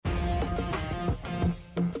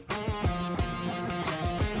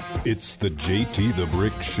It's the JT the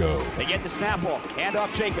Brick Show. They get the snap off. Hand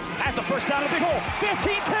off Jacobs. Has the first down in the big hole.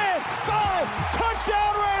 15-10. 5.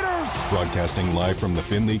 Touchdown Raiders. Broadcasting live from the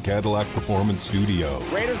Finley Cadillac Performance Studio.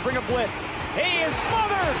 Raiders bring a blitz. He is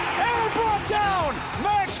smothered. Error brought down.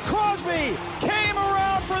 Max Crosby came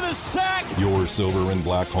around for the sack. Your silver and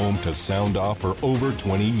black home to sound off for over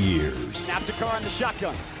 20 years. Snap to Carr in the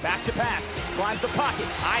shotgun. Back to pass. Climbs the pocket.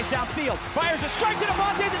 Eyes downfield. Fires a strike to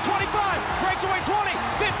Devontae at the 25. Breaks away 20.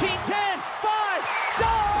 15-10. 5.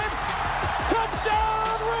 Dives.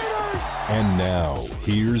 Touchdown Raiders. And now,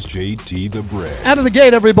 here's JT the Brick. Out of the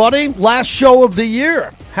gate, everybody. Last show of the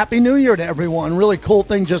year. Happy New Year to everyone. Really cool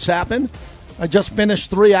thing just happened. I just finished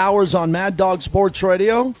 3 hours on Mad Dog Sports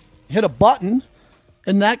Radio. Hit a button.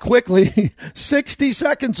 And that quickly, 60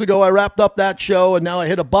 seconds ago, I wrapped up that show, and now I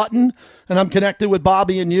hit a button, and I'm connected with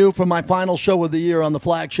Bobby and you for my final show of the year on the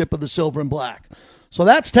flagship of the Silver and Black. So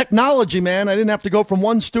that's technology, man. I didn't have to go from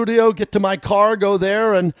one studio, get to my car, go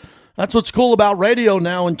there, and that's what's cool about radio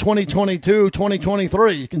now in 2022,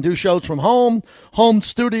 2023. You can do shows from home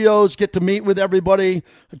studios, get to meet with everybody,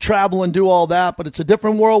 travel and do all that, but it's a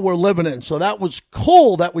different world we're living in. So that was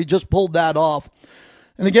cool that we just pulled that off.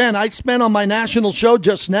 And again, I spent on my national show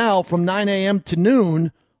just now from 9 a.m. to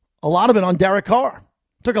noon, a lot of it on Derek Carr.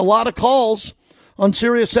 Took a lot of calls on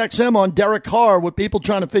Sirius XM on Derek Carr with people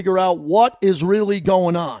trying to figure out what is really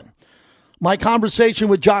going on. My conversation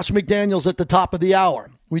with Josh McDaniels at the top of the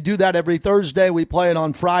hour. We do that every Thursday. We play it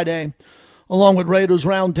on Friday, along with Raiders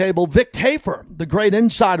Roundtable. Vic Tafur, the great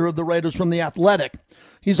insider of the Raiders from The Athletic.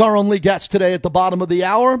 He's our only guest today at the bottom of the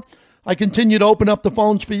hour. I continue to open up the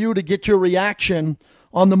phones for you to get your reaction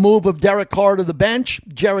on the move of Derek Carr to the bench.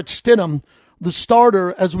 Jarrett Stidham, the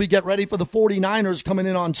starter, as we get ready for the 49ers coming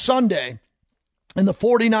in on Sunday. And the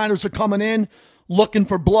 49ers are coming in looking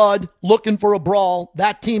for blood, looking for a brawl.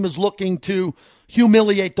 That team is looking to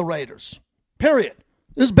humiliate the Raiders. Period.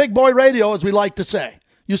 This is big boy radio, as we like to say.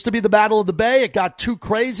 Used to be the Battle of the Bay. It got too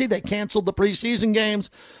crazy. They canceled the preseason games.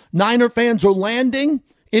 Niner fans are landing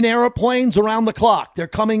in airplanes around the clock. They're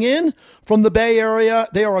coming in from the Bay Area.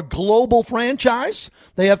 They are a global franchise.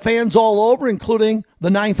 They have fans all over, including the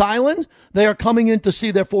Ninth Island. They are coming in to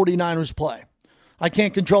see their 49ers play. I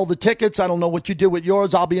can't control the tickets. I don't know what you do with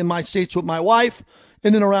yours. I'll be in my seats with my wife,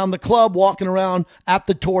 in and around the club, walking around at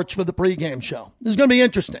the Torch for the pregame show. This is going to be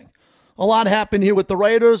interesting. A lot happened here with the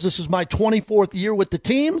Raiders. This is my 24th year with the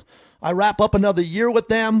team. I wrap up another year with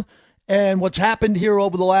them. And what's happened here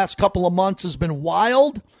over the last couple of months has been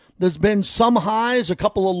wild. There's been some highs, a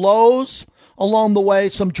couple of lows along the way,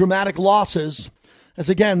 some dramatic losses. As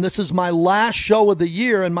again, this is my last show of the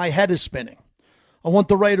year and my head is spinning. I want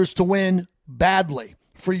the Raiders to win badly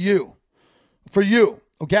for you. For you.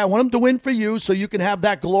 Okay, I want them to win for you so you can have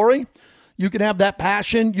that glory. You can have that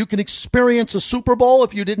passion. You can experience a Super Bowl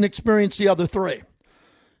if you didn't experience the other three.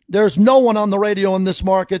 There's no one on the radio in this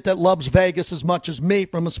market that loves Vegas as much as me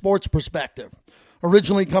from a sports perspective.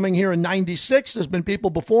 Originally coming here in 96, there's been people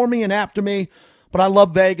before me and after me, but I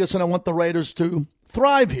love Vegas and I want the Raiders to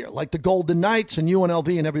thrive here, like the Golden Knights and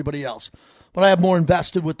UNLV and everybody else. But I have more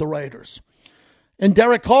invested with the Raiders. And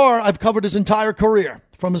Derek Carr, I've covered his entire career,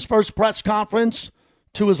 from his first press conference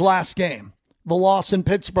to his last game, the loss in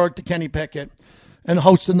Pittsburgh to Kenny Pickett, and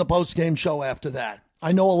hosting the postgame show after that.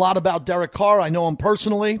 I know a lot about Derek Carr. I know him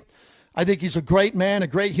personally. I think he's a great man, a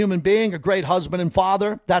great human being, a great husband and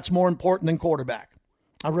father. That's more important than quarterback.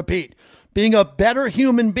 I repeat, being a better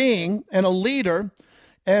human being and a leader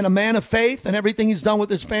and a man of faith and everything he's done with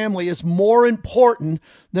his family is more important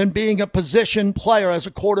than being a position player as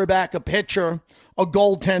a quarterback, a pitcher, a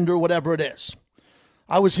goaltender, whatever it is.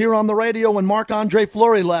 I was here on the radio when Marc-Andre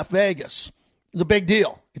Fleury left Vegas. It's a big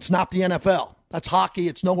deal. It's not the NFL. That's hockey.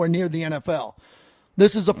 It's nowhere near the NFL.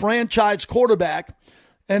 This is a franchise quarterback,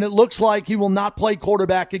 and it looks like he will not play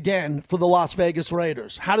quarterback again for the Las Vegas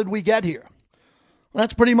Raiders. How did we get here? Well,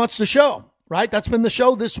 that's pretty much the show, right? That's been the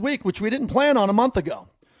show this week, which we didn't plan on a month ago.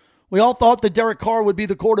 We all thought that Derek Carr would be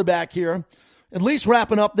the quarterback here, at least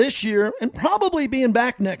wrapping up this year and probably being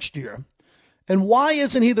back next year. And why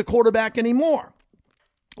isn't he the quarterback anymore?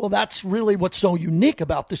 Well, that's really what's so unique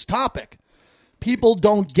about this topic. People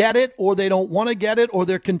don't get it, or they don't want to get it, or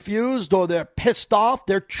they're confused, or they're pissed off.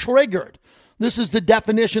 They're triggered. This is the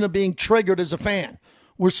definition of being triggered as a fan,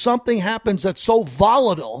 where something happens that's so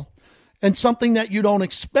volatile and something that you don't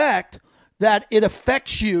expect that it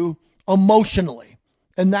affects you emotionally.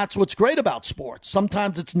 And that's what's great about sports.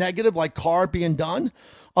 Sometimes it's negative, like Carr being done.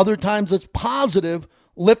 Other times it's positive,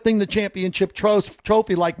 lifting the championship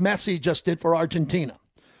trophy like Messi just did for Argentina.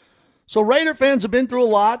 So Raider fans have been through a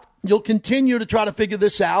lot. You'll continue to try to figure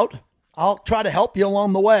this out. I'll try to help you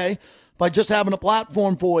along the way. by just having a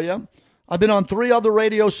platform for you. I've been on 3 other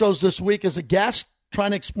radio shows this week as a guest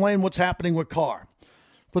trying to explain what's happening with Carr.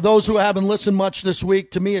 For those who haven't listened much this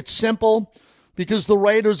week, to me it's simple because the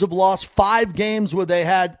Raiders have lost 5 games where they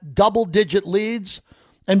had double-digit leads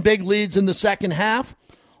and big leads in the second half.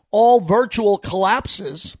 All virtual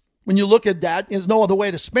collapses. When you look at that, there's no other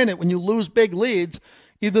way to spin it. When you lose big leads,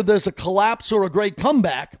 either there's a collapse or a great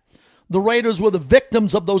comeback. The Raiders were the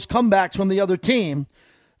victims of those comebacks from the other team.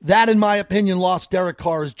 That, in my opinion, lost Derek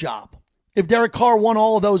Carr's job. If Derek Carr won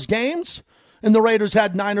all of those games and the Raiders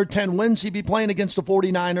had 9 or 10 wins, he'd be playing against the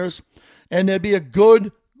 49ers, and there'd be a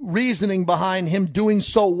good reasoning behind him doing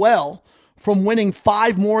so well from winning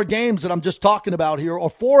 5 more games that I'm just talking about here, or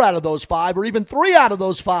 4 out of those 5, or even 3 out of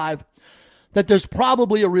those 5, that there's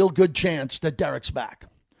probably a real good chance that Derek's back.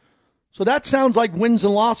 So that sounds like wins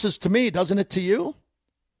and losses to me, doesn't it to you?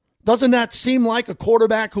 Doesn't that seem like a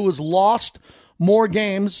quarterback who has lost more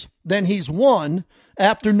games than he's won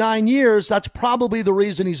after 9 years? That's probably the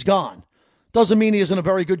reason he's gone. Doesn't mean he isn't a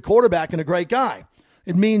very good quarterback and a great guy.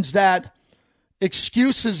 It means that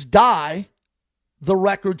excuses die, the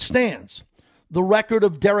record stands. The record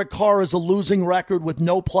of Derek Carr is a losing record with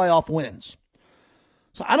no playoff wins.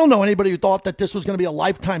 So I don't know anybody who thought that this was going to be a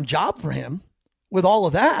lifetime job for him with all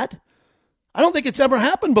of that. I don't think it's ever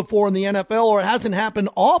happened before in the NFL, or it hasn't happened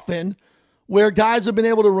often, where guys have been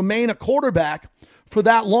able to remain a quarterback for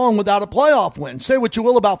that long without a playoff win. Say what you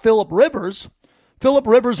will about Phillip Rivers. Phillip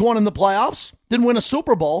Rivers won in the playoffs, didn't win a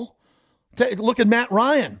Super Bowl. Look at Matt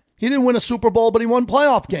Ryan. He didn't win a Super Bowl, but he won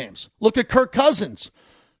playoff games. Look at Kirk Cousins.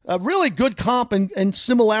 A really good comp and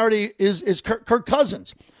similarity is Kirk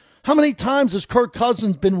Cousins. How many times has Kirk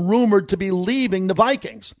Cousins been rumored to be leaving the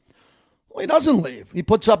Vikings? Well, he doesn't leave. He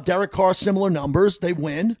puts up Derek Carr similar numbers. They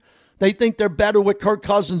win. They think they're better with Kirk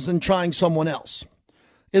Cousins than trying someone else.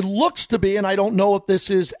 It looks to be, and I don't know if this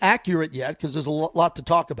is accurate yet because there's a lot to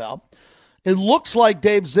talk about. It looks like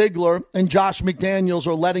Dave Ziegler and Josh McDaniels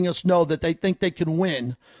are letting us know that they think they can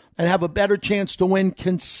win and have a better chance to win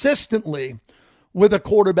consistently with a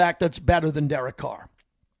quarterback that's better than Derek Carr.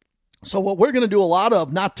 So what we're going to do a lot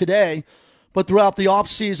of, not today, but throughout the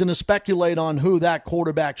offseason, is speculate on who that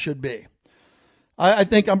quarterback should be. I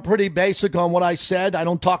think I'm pretty basic on what I said. I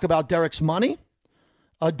don't talk about Derek's money.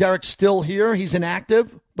 Derek's still here. He's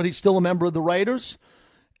inactive, but he's still a member of the Raiders.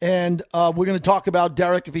 And we're going to talk about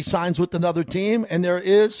Derek if he signs with another team, and there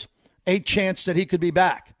is a chance that he could be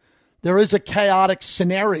back. There is a chaotic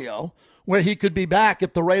scenario where he could be back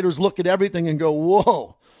if the Raiders look at everything and go,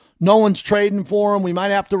 whoa, no one's trading for him. We might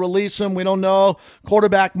have to release him. We don't know.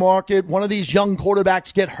 Quarterback market. One of these young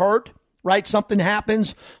quarterbacks get hurt, right? Something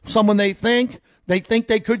happens. Someone they think they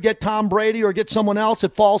could get Tom Brady or get someone else.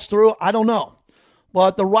 It falls through. I don't know.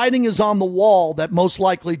 But the writing is on the wall that most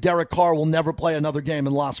likely Derek Carr will never play another game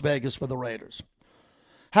in Las Vegas for the Raiders.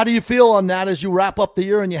 How do you feel on that as you wrap up the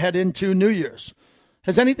year and you head into New Year's?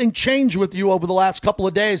 Has anything changed with you over the last couple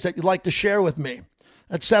of days that you'd like to share with me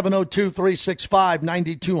at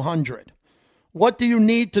 702-365-9200? What do you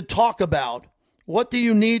need to talk about? What do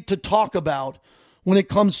you need to talk about when it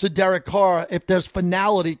comes to Derek Carr if there's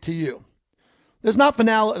finality to you? There's not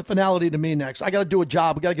finality to me next. I got to do a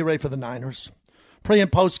job. We got to get ready for the Niners. Pre-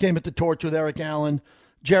 and post-game at the Torch with Eric Allen,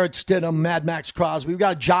 Jarrett Stidham, Mad Max Crosby. We've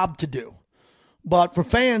got a job to do. But for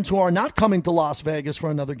fans who are not coming to Las Vegas for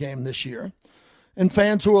another game this year, and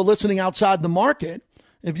fans who are listening outside the market,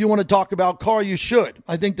 if you want to talk about Carr, you should.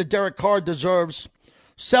 I think that Derek Carr deserves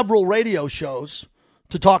several radio shows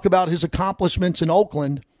to talk about his accomplishments in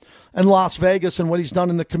Oakland and Las Vegas and what he's done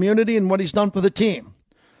in the community and what he's done for the team.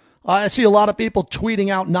 I see a lot of people tweeting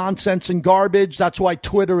out nonsense and garbage. That's why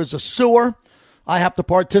Twitter is a sewer. I have to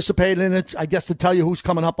participate in it, I guess, to tell you who's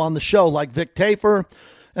coming up on the show, like Vic Tafer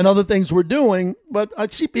and other things we're doing. But I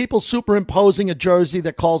see people superimposing a jersey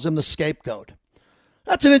that calls him the scapegoat.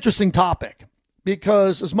 That's an interesting topic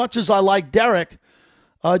because as much as I like Derek,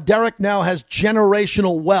 Derek now has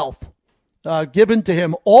generational wealth given to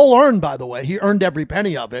him, all earned, by the way. He earned every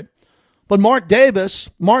penny of it. But Mark Davis,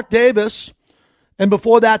 and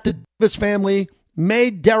before that, the Davis family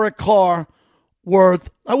made Derek Carr worth,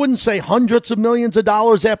 I wouldn't say hundreds of millions of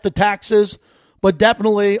dollars after taxes, but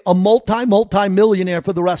definitely a multi-millionaire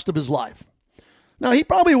for the rest of his life. Now, he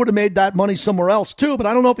probably would have made that money somewhere else too, but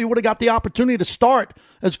I don't know if he would have got the opportunity to start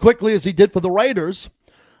as quickly as he did for the Raiders.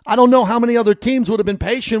 I don't know how many other teams would have been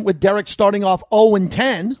patient with Derek starting off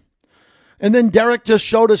 0-10. And then Derek just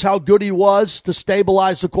showed us how good he was to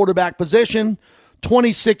stabilize the quarterback position.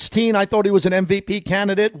 2016, I thought he was an MVP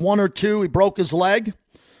candidate. 1 or 2, he broke his leg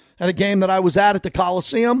at a game that I was at the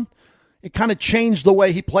Coliseum. It kind of changed the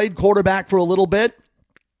way he played quarterback for a little bit.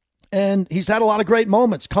 And he's had a lot of great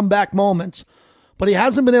moments, comeback moments, but he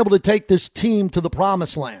hasn't been able to take this team to the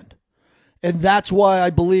promised land. And that's why I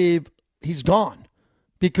believe he's gone,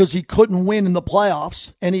 because he couldn't win in the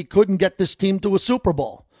playoffs and he couldn't get this team to a Super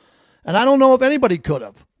Bowl. And I don't know if anybody could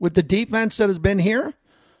have. With the defense that has been here,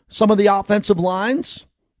 some of the offensive lines,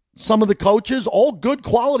 some of the coaches, all good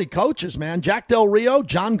quality coaches, man. Jack Del Rio,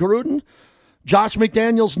 John Gruden, Josh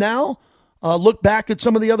McDaniels now. Look back at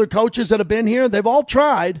some of the other coaches that have been here. They've all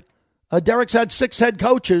tried. Derek's had 6 head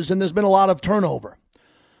coaches, and there's been a lot of turnover,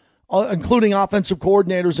 including offensive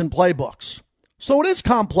coordinators and playbooks. So it is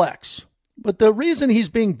complex. But the reason he's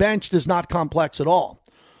being benched is not complex at all.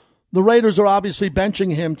 The Raiders are obviously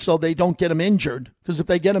benching him so they don't get him injured, because if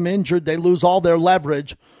they get him injured, they lose all their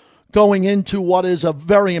leverage going into what is a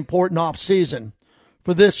very important offseason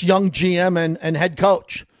for this young GM and head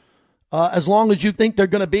coach. As long as you think they're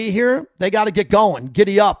going to be here, they got to get going,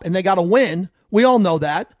 giddy up, and they got to win. We all know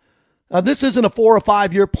that. This isn't a 4 or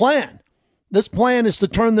 5 year plan. This plan is to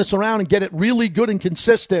turn this around and get it really good and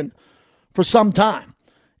consistent for some time.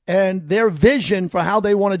 And their vision for how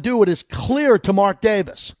they want to do it is clear to Mark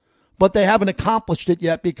Davis, but they haven't accomplished it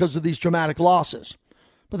yet because of these dramatic losses.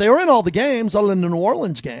 But they were in all the games other than the New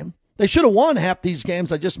Orleans game. They should have won half these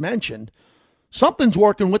games I just mentioned. Something's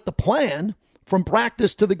working with the plan from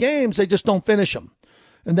practice to the games. They just don't finish them.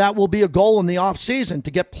 And that will be a goal in the offseason,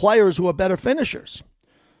 to get players who are better finishers,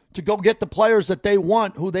 to go get the players that they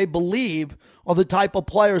want, who they believe are the type of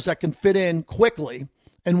players that can fit in quickly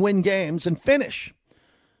and win games and finish,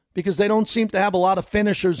 because they don't seem to have a lot of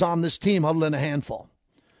finishers on this team other than a handful.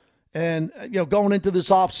 And, going into this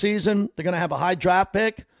offseason, they're going to have a high draft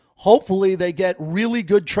pick. Hopefully they get really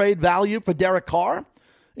good trade value for Derek Carr,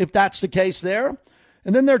 if that's the case there.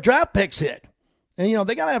 And then their draft picks hit. And,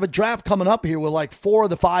 they got to have a draft coming up here with like 4 of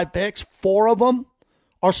the 5 picks. 4 of them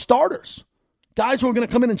are starters. Guys who are going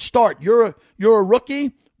to come in and start. You're a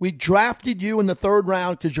rookie. We drafted you in the 3rd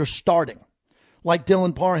round because you're starting, like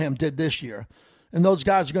Dylan Parham did this year. And those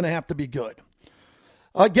guys are going to have to be good.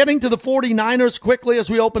 Getting to the 49ers quickly as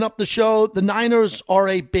we open up the show, the Niners are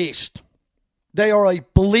a beast. They are a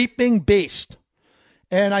bleeping beast.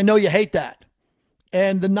 And I know you hate that.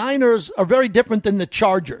 And the Niners are very different than the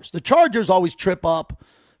Chargers. The Chargers always trip up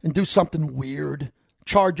and do something weird.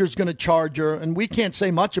 Chargers going to Charger, and we can't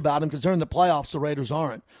say much about them because they're in the playoffs. The Raiders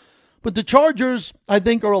aren't. But the Chargers, I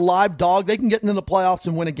think, are a live dog. They can get into the playoffs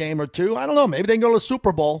and win a game or two. I don't know. Maybe they can go to the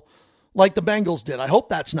Super Bowl like the Bengals did. I hope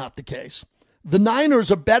that's not the case. The Niners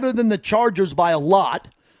are better than the Chargers by a lot.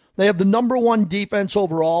 They have the number 1 defense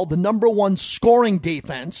overall, the number 1 scoring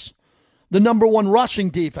defense, the number 1 rushing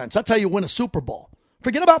defense. That's how you win a Super Bowl.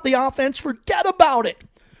 Forget about the offense. Forget about it.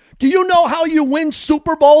 Do you know how you win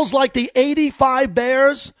Super Bowls like the 85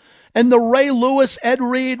 Bears and the Ray Lewis, Ed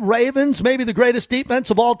Reed Ravens, maybe the greatest defense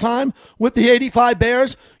of all time with the 85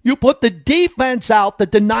 Bears? You put the defense out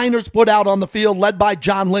that the Niners put out on the field, led by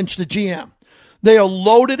John Lynch, the GM. They are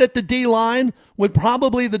loaded at the D-line with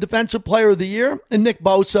probably the defensive player of the year and Nick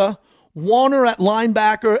Bosa, Warner at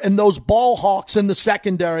linebacker, and those ball hawks in the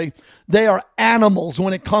secondary. They are animals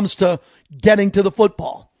when it comes to getting to the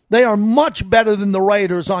football. They are much better than the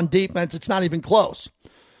Raiders on defense. It's not even close.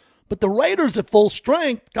 But the Raiders at full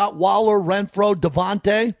strength got Waller, Renfro,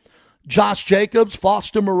 Devontae, Josh Jacobs,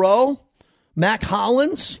 Foster Moreau, Mac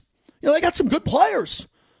Hollins. They got some good players.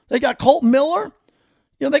 They got Colton Miller.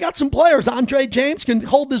 They got some players. Andre James can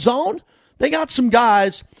hold his own. They got some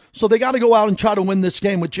guys, so they got to go out and try to win this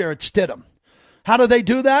game with Jarrett Stidham. How do they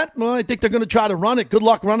do that? Well, I think they're going to try to run it. Good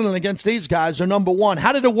luck running it against these guys. They're number 1.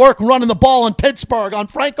 How did it work running the ball in Pittsburgh on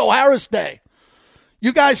Franco Harris Day?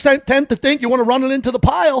 You guys tend to think you want to run it into the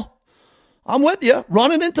pile. I'm with you.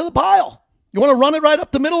 Run it into the pile. You want to run it right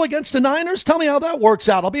up the middle against the Niners? Tell me how that works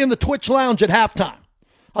out. I'll be in the Twitch lounge at halftime.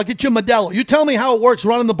 I'll get you Modelo. You tell me how it works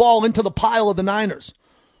running the ball into the pile of the Niners.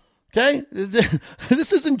 Okay?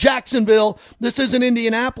 This isn't Jacksonville. This isn't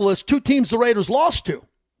Indianapolis. 2 teams the Raiders lost to,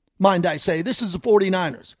 mind I say. This is the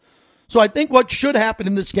 49ers. So I think what should happen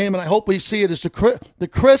in this game, and I hope we see it, is the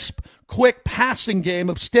crisp, quick passing game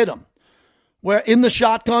of Stidham, where in the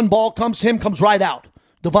shotgun, ball comes right out.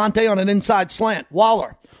 Devontae on an inside slant.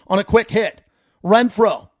 Waller on a quick hit.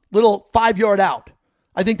 Renfro, little 5-yard out.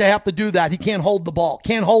 I think they have to do that. He can't hold the ball.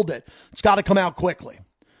 Can't hold it. It's got to come out quickly.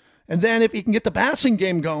 And then if you can get the passing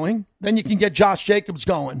game going, then you can get Josh Jacobs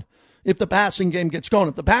going if the passing game gets going.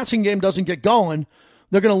 If the passing game doesn't get going,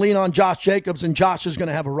 they're going to lean on Josh Jacobs, and Josh is going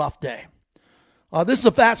to have a rough day. This is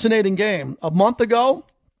a fascinating game. A month ago,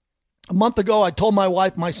 I told my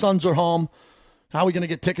wife, my sons are home. How are we going to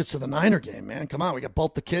get tickets to the Niner game, man? Come on, we got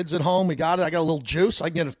both the kids at home. We got it. I got a little juice. I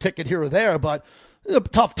can get a ticket here or there, but it's a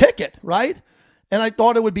tough ticket, right? and I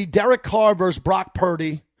thought it would be Derek Carr versus Brock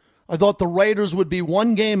Purdy. I thought the Raiders would be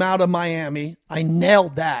one game out of Miami. I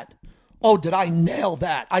nailed that. Oh, did I nail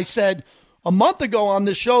that? I said a month ago on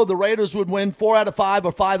this show the Raiders would win 4 out of 5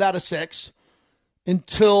 or 5 out of 6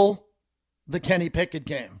 until the Kenny Pickett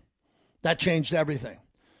game. That changed everything.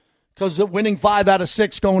 Because winning 5 out of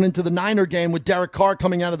 6 going into the Niner game with Derek Carr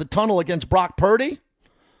coming out of the tunnel against Brock Purdy,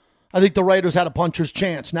 I think the Raiders had a puncher's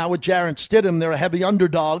chance. Now with Jarrett Stidham, they're a heavy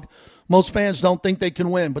underdog. Most fans don't think they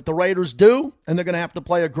can win, but the Raiders do, and they're going to have to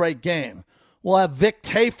play a great game. We'll have Vic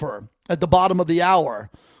Tafur at the bottom of the hour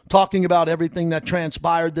talking about everything that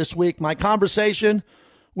transpired this week. My conversation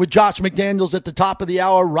with Josh McDaniels at the top of the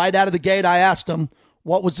hour, right out of the gate, I asked him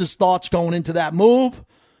what was his thoughts going into that move.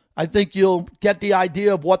 I think you'll get the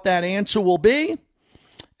idea of what that answer will be.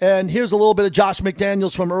 And here's a little bit of Josh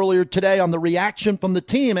McDaniels from earlier today on the reaction from the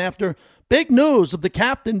team after big news of the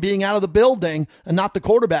captain being out of the building and not the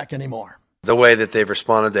quarterback anymore. The way that they've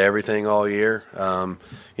responded to everything all year,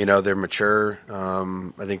 they're mature.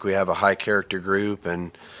 I think we have a high-character group.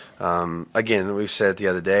 And, again, we've said the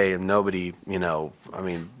other day, and nobody,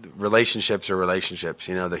 relationships are relationships.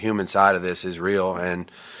 The human side of this is real. And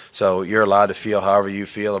so you're allowed to feel however you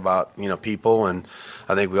feel about, people. And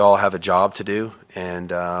I think we all have a job to do.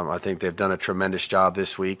 And I think they've done a tremendous job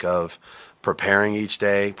this week of preparing each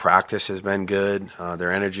day. Practice has been good.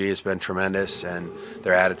 Their energy has been tremendous, and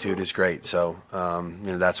their attitude is great. So,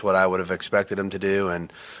 that's what I would have expected them to do,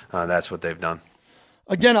 and that's what they've done.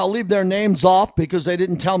 Again, I'll leave their names off because they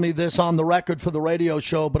didn't tell me this on the record for the radio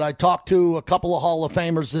show, but I talked to a couple of Hall of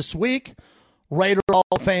Famers this week, Raider Hall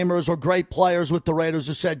of Famers or great players with the Raiders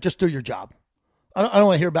who said, just do your job. I don't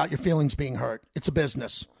want to hear about your feelings being hurt. It's a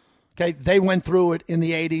business. Okay, they went through it in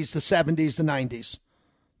the 80s, the 70s, the 90s.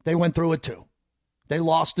 They went through it too. They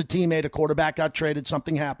lost a teammate, a quarterback got traded,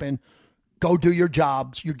 something happened. Go do your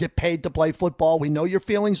jobs. You get paid to play football. We know your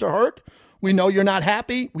feelings are hurt. We know you're not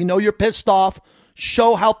happy. We know you're pissed off.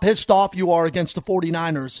 Show how pissed off you are against the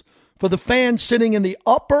 49ers. For the fans sitting in the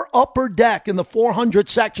upper deck in the 400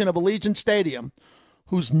 section of Allegiant Stadium,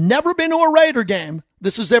 who's never been to a Raider game,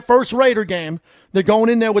 this is their first Raider game. They're going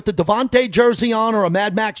in there with the Devontae jersey on or a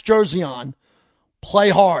Mad Max jersey on. Play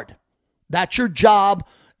hard. That's your job.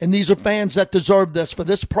 And these are fans that deserve this for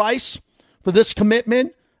this price, for this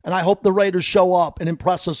commitment, and I hope the Raiders show up and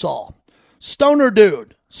impress us all. Stoner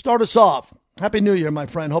Dude, start us off. Happy New Year, my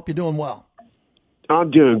friend. Hope you're doing well. I'm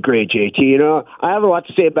doing great, JT. I have a lot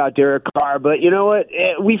to say about Derek Carr, but you know what?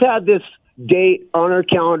 We've had this date on our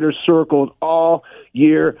calendar circled all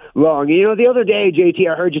year long. The other day, JT,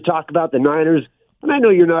 I heard you talk about the Niners, and I know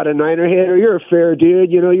you're not a Niner hater. You're a fair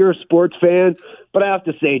dude. You're a sports fan. But I have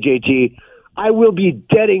to say, JT, I will be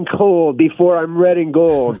dead and cold before I'm red and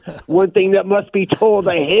gold. One thing that must be told,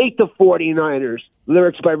 I hate the 49ers.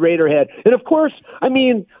 Lyrics by Raiderhead. And, of course,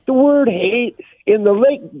 the word hate, in the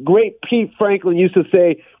late, great Pete Franklin used to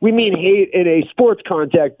say, we mean hate in a sports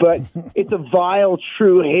context, but it's a vile,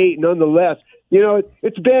 true hate nonetheless.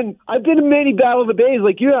 I've been in many Battle of the Bays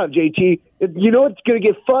like you have, JT. It's going to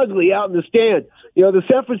get fugly out in the stand. The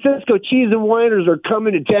San Francisco Cheese and Winers are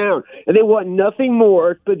coming to town, and they want nothing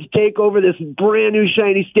more but to take over this brand-new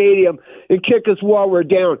shiny stadium and kick us while we're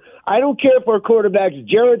down. I don't care if our quarterback's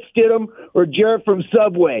Jarrett Stidham or Jarrett from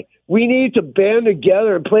Subway. We need to band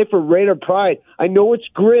together and play for Raider pride. I know it's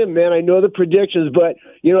grim, man. I know the predictions, but,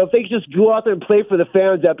 if they could just go out there and play for the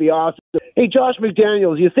fans, that'd be awesome. Hey, Josh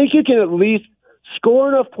McDaniels, you think you can at least score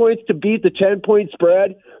enough points to beat the 10-point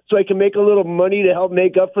spread so I can make a little money to help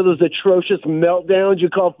make up for those atrocious meltdowns you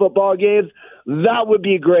call football games? That would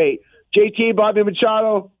be great. JT, Bobby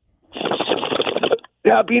Machado,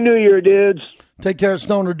 Happy New Year, dudes. Take care,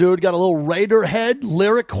 Stoner Dude. Got a little Raiderhead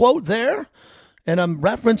lyric quote there and a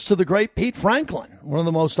reference to the great Pete Franklin, one of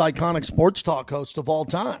the most iconic sports talk hosts of all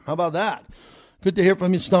time. How about that? Good to hear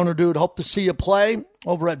from you, Stoner Dude. Hope to see you play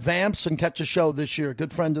over at Vamps and catch a show this year.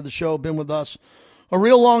 Good friend of the show, been with us a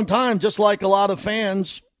real long time, just like a lot of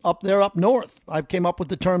fans up there up north. I came up with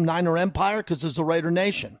the term Niner Empire because there's a Raider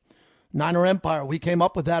Nation. Niner Empire, we came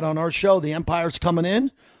up with that on our show. The Empire's coming in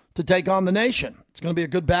to take on the nation. It's going to be a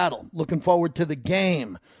good battle. Looking forward to the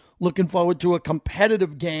game. Looking forward to a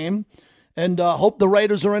competitive game. And hope the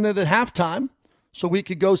Raiders are in it at halftime so we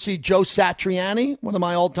could go see Joe Satriani, one of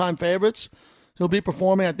my all-time favorites. He'll be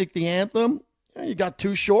performing, I think, the anthem. You got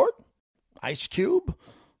Too Short, Ice Cube.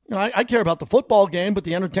 I care about the football game, but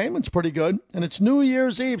the entertainment's pretty good. And it's New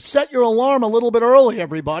Year's Eve. Set your alarm a little bit early,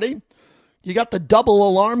 everybody. You got the double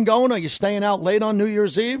alarm going? Are you staying out late on New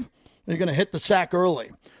Year's Eve? You're going to hit the sack early.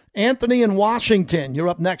 Anthony in Washington, you're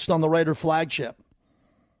up next on the Raider Flagship.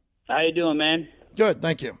 How you doing, man? Good,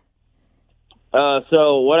 thank you.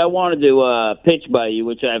 So what I wanted to pitch by you,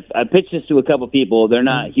 which I pitched this to a couple people, they're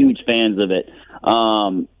not huge fans of it.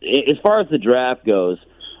 As far as the draft goes,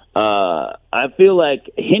 I feel like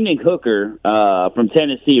Hendon Hooker from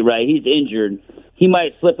Tennessee, right? He's injured. He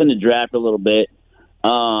might slip in the draft a little bit.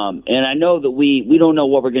 And I know that we don't know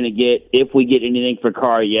what we're going to get, if we get anything for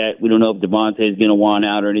Carr yet. We don't know if Devontae is going to want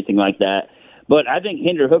out or anything like that. But I think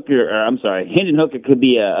Hendon Hooker could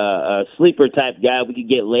be a sleeper type guy we could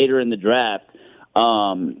get later in the draft. I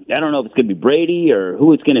don't know if it's going to be Brady or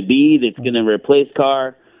who it's going to be that's going to replace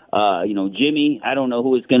Carr. Jimmy. I don't know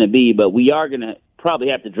who it's going to be, but we are going to probably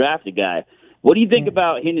have to draft a guy. What do you think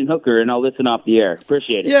about Hendon Hooker? And I'll listen off the air.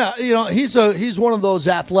 Appreciate it. Yeah, he's one of those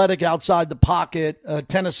athletic, outside the pocket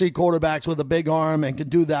Tennessee quarterbacks with a big arm and can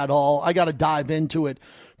do that all. I got to dive into it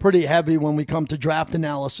pretty heavy when we come to draft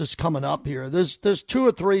analysis coming up here. There's 2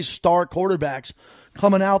 or 3 star quarterbacks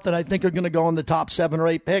coming out that I think are going to go in the top 7 or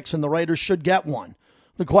 8 picks, and the Raiders should get one.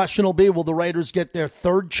 The question will be, will the Raiders get their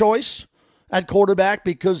third choice at quarterback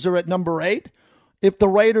because they're at number 8? If the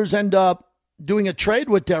Raiders end up doing a trade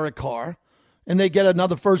with Derek Carr and they get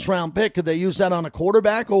another first-round pick, could they use that on a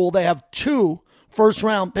quarterback, or will they have 2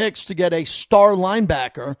 first-round picks to get a star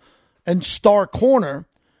linebacker and star corner?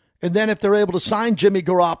 And then if they're able to sign Jimmy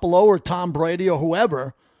Garoppolo or Tom Brady or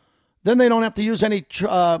whoever, then they don't have to use any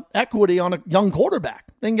equity on a young quarterback.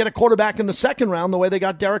 They can get a quarterback in the second round the way they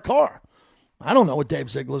got Derek Carr. I don't know what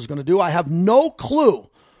Dave Ziegler is going to do. I have no clue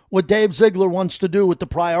what Dave Ziegler wants to do with the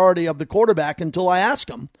priority of the quarterback until I ask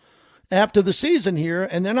him after the season here,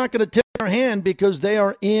 and they're not going to tip their hand because they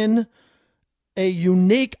are in a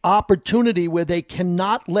unique opportunity where they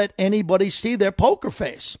cannot let anybody see their poker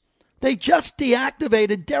face. They just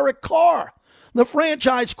deactivated Derek Carr, the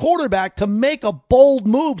franchise quarterback, to make a bold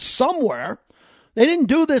move somewhere. They didn't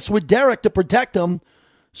do this with Derek to protect him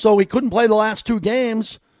so he couldn't play the last 2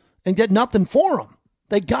 games and get nothing for him.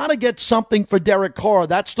 They got to get something for Derek Carr.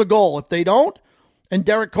 That's the goal. If they don't, and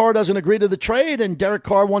Derek Carr doesn't agree to the trade, and Derek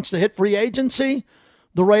Carr wants to hit free agency,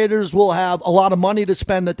 the Raiders will have a lot of money to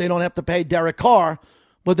spend that they don't have to pay Derek Carr,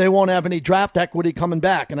 but they won't have any draft equity coming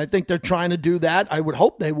back. And I think they're trying to do that. I would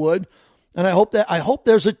hope they would. And I hope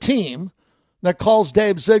there's a team that calls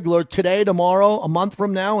Dave Ziegler today, tomorrow, a month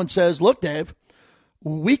from now and says, look, Dave,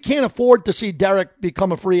 we can't afford to see Derek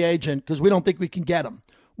become a free agent because we don't think we can get him.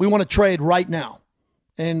 We want to trade right now.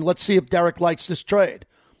 And let's see if Derek likes this trade.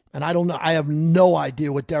 And I don't know. I have no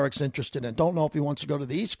idea what Derek's interested in. Don't know if he wants to go to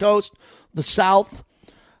the East Coast, the South.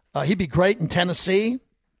 He'd be great in Tennessee,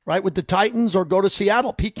 right, with the Titans, or go to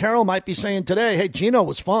Seattle. Pete Carroll might be saying today, hey, Geno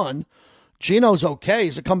was fun. Geno's okay.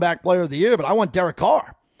 He's a comeback player of the year, but I want Derek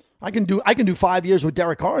Carr. I can do 5 years with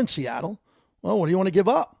Derek Carr in Seattle. Well, what do you want to give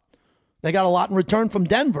up? They got a lot in return from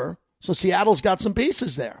Denver, so Seattle's got some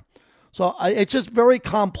pieces there. So it's just very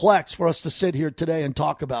complex for us to sit here today and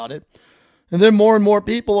talk about it. And then more and more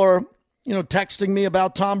people are, texting me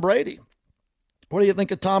about Tom Brady. What do you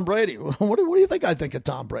think of Tom Brady? What do you think I think of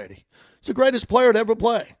Tom Brady? He's the greatest player to ever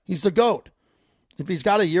play. He's the GOAT. If he's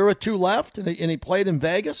got a year or 2 left and he played in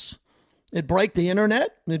Vegas, it'd break the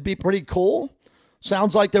internet. It'd be pretty cool.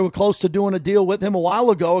 Sounds like they were close to doing a deal with him a while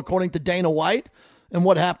ago, according to Dana White. And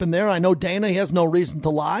what happened there? I know Dana, he has no reason to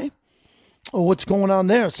lie. What's going on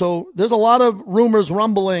there? So there's a lot of rumors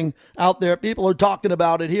rumbling out there. People are talking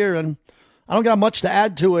about it here, and I don't got much to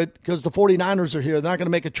add to it because the 49ers are here. They're not going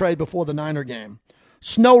to make a trade before the Niner game.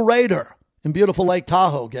 Snow Raider in beautiful Lake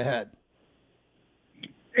Tahoe. Go ahead.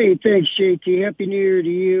 Hey, thanks, JT. Happy New Year to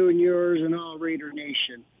you and yours and all Raider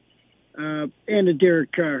Nation. And to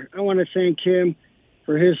Derek Carr. I want to thank him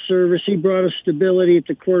for his service. He brought us stability at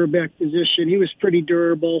the quarterback position. He was pretty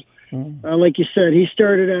durable. Like you said, he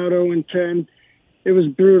started out 0-10. It was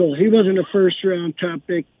brutal. He wasn't a first-round top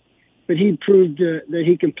pick, but he proved that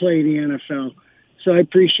he can play the NFL. So I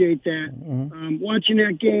appreciate that. Watching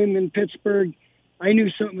that game in Pittsburgh, I knew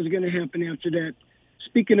something was going to happen after that.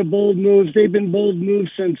 Speaking of bold moves, they've been bold moves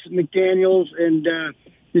since McDaniels and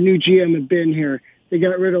the new GM have been here. They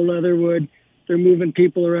got rid of Leatherwood. They're moving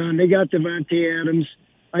people around. They got Devontae Adams.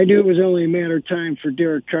 I knew it was only a matter of time for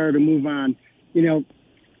Derek Carr to move on.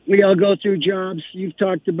 We all go through jobs. You've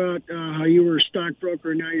talked about how you were a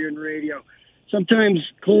stockbroker, now you're in radio. Sometimes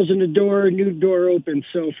closing the door, new door opens.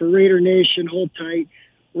 So for Raider Nation, hold tight.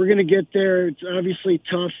 We're going to get there. It's obviously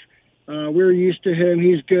tough. We're used to him.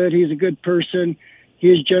 He's good. He's a good person. He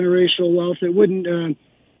has generational wealth. I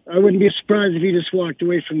wouldn't be surprised if he just walked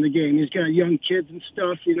away from the game. He's got young kids and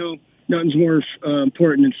stuff, Nothing's more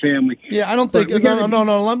important than family. Yeah, I don't think.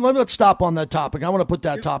 No. Let's stop on that topic. I want to put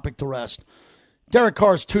that topic to rest. Derek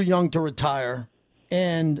Carr's too young to retire.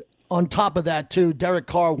 And on top of that, too, Derek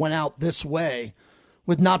Carr went out this way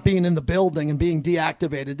with not being in the building and being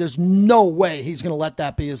deactivated. There's no way he's going to let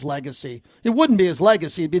that be his legacy. It wouldn't be his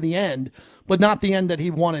legacy. It'd be the end, but not the end that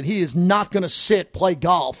he wanted. He is not going to play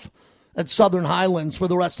golf at Southern Highlands for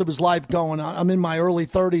the rest of his life going, I'm in my early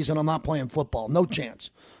 30s and I'm not playing football. No chance.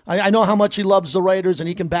 I know how much he loves the Raiders, and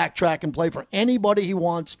he can backtrack and play for anybody he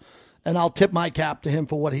wants, and I'll tip my cap to him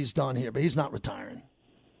for what he's done here, but he's not retiring.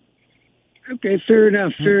 Okay, fair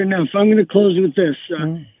enough, fair enough. I'm going to close with this.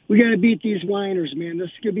 We got to beat these Whiners, man. This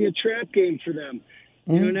could be a trap game for them.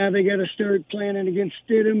 You know, now they got to start planning against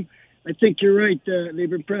Stidham. I think you're right. They've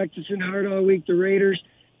been practicing hard all week, the Raiders.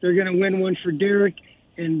 They're going to win one for Derek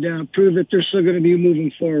and prove that they're still going to be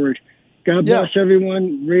moving forward. God bless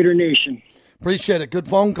everyone, Raider Nation. Appreciate it. Good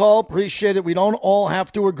phone call. Appreciate it. We don't all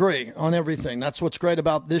have to agree on everything. That's what's great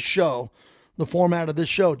about this show, the format of this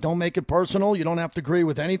show. Don't make it personal. You don't have to agree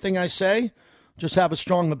with anything I say. Just have a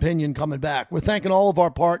strong opinion coming back. We're thanking all of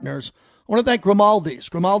our partners. I want to thank Grimaldi's.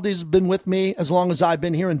 Grimaldi's has been with me as long as I've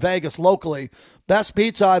been here in Vegas locally. Best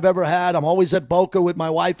pizza I've ever had. I'm always at Boca with my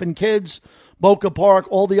wife and kids. Boca Park,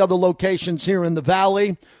 all the other locations here in the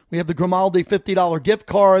Valley. We have the Grimaldi $50 gift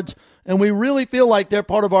cards, and we really feel like they're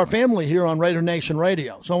part of our family here on Raider Nation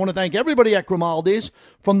Radio. So I want to thank everybody at Grimaldi's,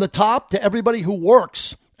 from the top to everybody who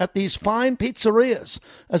works at these fine pizzerias.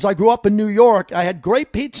 As I grew up in New York, I had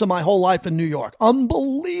great pizza my whole life in New York.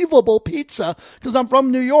 Unbelievable pizza, because I'm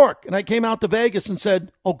from New York. And I came out to Vegas and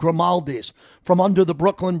said, oh, Grimaldi's from under the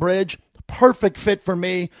Brooklyn Bridge. Perfect fit for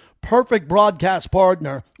me. Perfect broadcast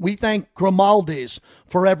partner. We thank Grimaldi's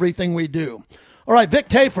for everything we do. All right, Vic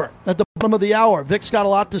Tafur at the bottom of the hour. Vic's got a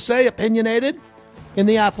lot to say, opinionated in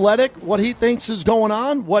The Athletic, what he thinks is going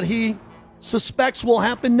on, what he suspects will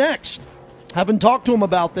happen next. Haven't talked to him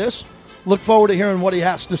about this. Look forward to hearing what he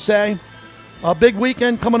has to say. A big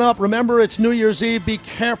weekend coming up. Remember, it's New Year's Eve. Be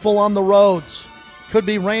careful on the roads. Could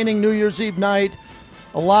be raining New Year's Eve night.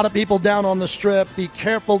 A lot of people down on the Strip. Be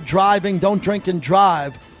careful driving. Don't drink and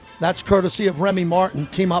drive. That's courtesy of Remy Martin.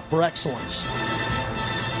 Team Up for Excellence.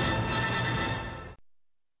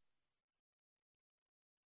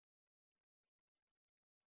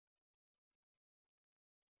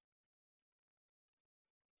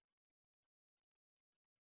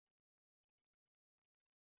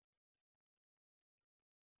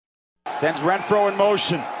 Sends Renfrow in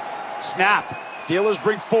motion. Snap. Steelers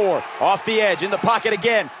bring 4. Off the edge. In the pocket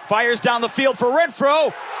again. Fires down the field for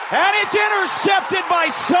Renfrow. And it's intercepted by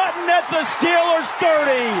Sutton at the Steelers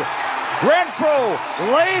 30.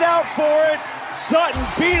 Renfrow laid out for it. Sutton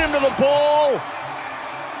beat him to the ball.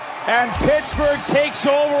 And Pittsburgh takes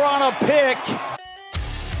over on a pick.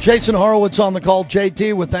 Jason Horowitz on the call.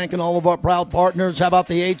 JT, we're thanking all of our proud partners. How about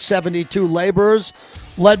the 872 Laborers?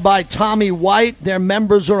 Led by Tommy White. Their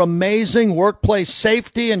members are amazing. Workplace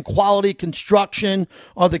safety and quality construction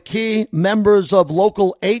are the key. Members of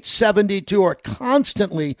Local 872 are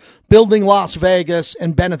constantly building Las Vegas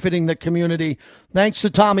and benefiting the community. Thanks to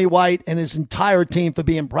Tommy White and his entire team for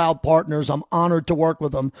being proud partners. I'm honored to work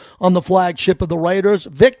with them on the flagship of the Raiders.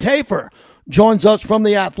 Vic Tafur joins us from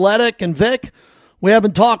The Athletic. And Vic, we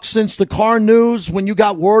haven't talked since the car news, when you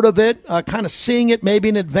got word of it, kind of seeing it maybe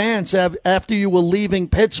in advance after you were leaving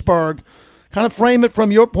Pittsburgh. Kind of frame it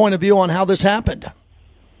from your point of view on how this happened.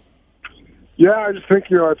 Yeah, I just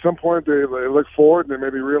think, at some point they look forward and they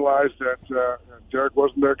maybe realize that Derek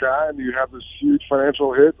wasn't their guy, and you have this huge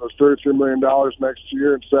financial hit, those $32 million next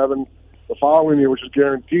year and $7 million the following year, which is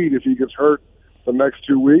guaranteed if he gets hurt the next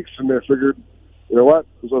 2 weeks. And they figured, you know what,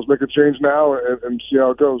 let's make a change now and see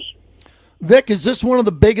how it goes. Vic, is this one of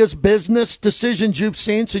the biggest business decisions you've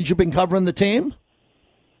seen since you've been covering the team?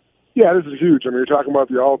 Yeah, this is huge. I mean, you're talking about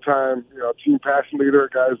the all-time, team passing leader.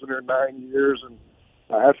 Guy's been here 9 years and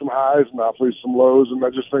had some highs and obviously some lows. And I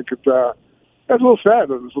just think that's a little sad.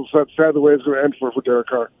 It's a little sad the way it's going to end for Derek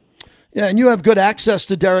Carr. Yeah, and you have good access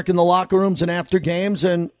to Derek in the locker rooms and after games.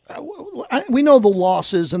 And we know the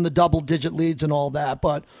losses and the double-digit leads and all that,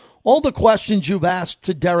 but all the questions you've asked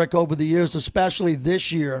to Derek over the years, especially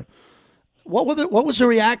this year, what was the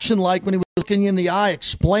reaction like when he was looking you in the eye,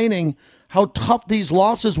 explaining how tough these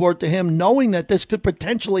losses were to him, knowing that this could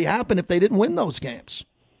potentially happen if they didn't win those games?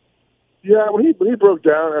 Yeah, when he broke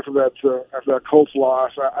down after that Colts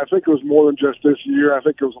loss, I think it was more than just this year. I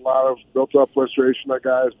think it was a lot of built-up frustration that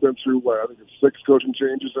guy has been through. I think it's 6 coaching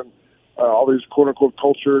changes and all these quote-unquote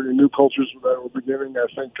new cultures that were beginning. I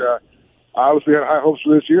think obviously had high hopes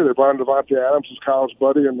for this year. They brought in Devontae Adams, his college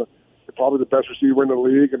buddy, and probably the best receiver in the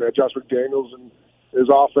league, and Josh McDaniels and his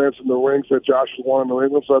offense and the rings that Josh won in New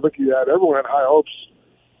England. So I think everyone had high hopes.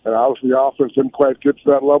 And obviously the offense didn't quite get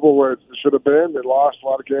to that level where it should have been. They lost a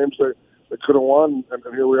lot of games they could have won, and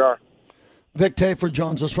here we are. Vic Tafur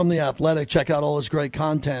joins us from The Athletic. Check out all his great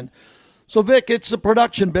content. So, Vic, it's a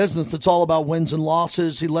production business. It's all about wins and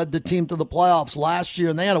losses. He led the team to the playoffs last year,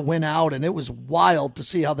 and they had to win out, and it was wild to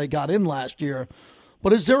see how they got in last year.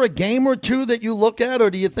 But is there a game or two that you look at, or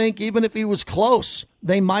do you think even if he was close,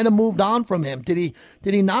 they might have moved on from him? Did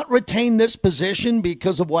he not retain this position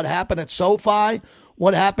because of what happened at SoFi,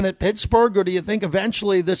 what happened at Pittsburgh, or do you think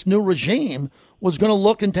eventually this new regime was going to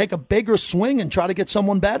look and take a bigger swing and try to get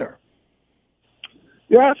someone better?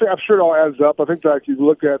 Yeah, I'm sure it all adds up. I think that you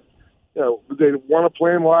look at, they want to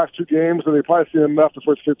play in the last 2 games, and they probably seen enough the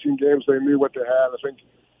first 15 games. They knew what they had. I think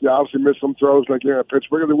obviously missed some throws in that game at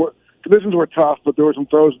Pittsburgh. Conditions were tough, but there were some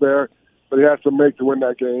throws there that he has to make to win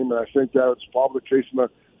that game, and I think that's probably the case in the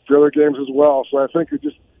other games as well. So I think he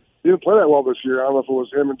didn't play that well this year. I don't know if it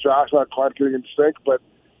was him and Josh not quite getting in sync, but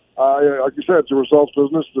like you said, it's a results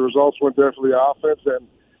business. The results went there for the offense,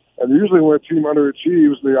 and usually when a team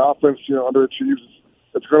underachieves and the offense underachieves,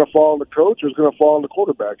 it's going to fall on the coach or it's going to fall on the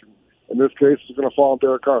quarterback. In this case, it's going to fall on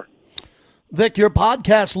Derek Carr. Vic, your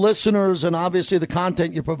podcast listeners and obviously the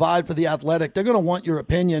content you provide for The Athletic, they're going to want your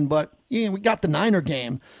opinion, but we got the Niner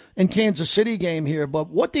game and Kansas City game here, but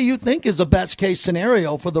what do you think is the best case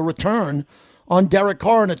scenario for the return on Derek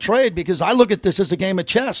Carr in a trade? Because I look at this as a game of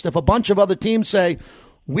chess. If a bunch of other teams say,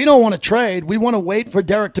 we don't want to trade, we want to wait for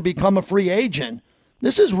Derek to become a free agent,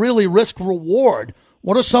 this is really risk-reward.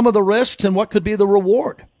 What are some of the risks and what could be the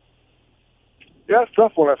reward? Yeah, it's a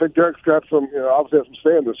tough one. I think Derek's got some, obviously has some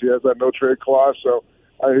say in this. He has that no-trade clause, so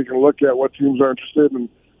he can look at what teams are interested in.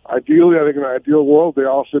 Ideally, I think in an ideal world, they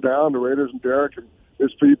all sit down, the Raiders and Derek and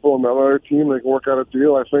his people and the other team, they can work out a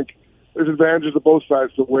deal. I think there's advantages to both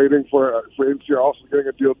sides to waiting for agency, also getting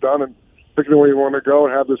a deal done and picking where you want to go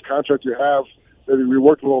and have this contract you have maybe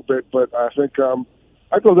reworked a little bit. But I think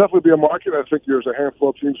I think there'll definitely be a market. I think there's a handful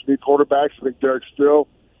of teams who need quarterbacks. I think Derek's still,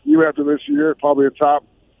 even after this year, probably a top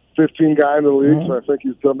 15 guy in the league. Mm-hmm. So I think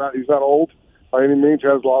he's not old by any means. He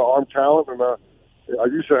has a lot of arm talent, and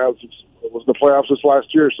like you said, it was the playoffs this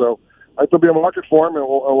last year. So I think there'll be a market for him, and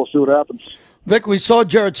we'll see what happens. Vic, we saw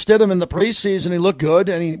Jarrett Stidham in the preseason. He looked good,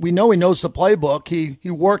 and we know he knows the playbook.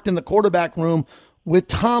 He worked in the quarterback room with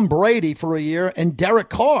Tom Brady for a year and Derek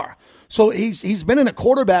Carr. So he's been in a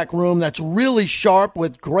quarterback room that's really sharp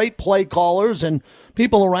with great play callers and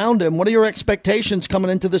people around him. What are your expectations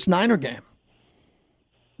coming into this Niner game?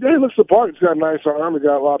 Yeah, he looks the part. He's got a nice arm. He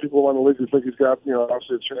got a lot of people in the league who think he's got,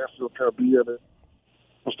 obviously a chance to kind of be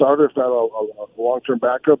a starter, if not a long-term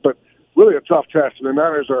backup. But really a tough test. And the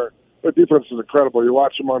Niners their defense is incredible. You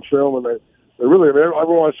watch them on film, and they really,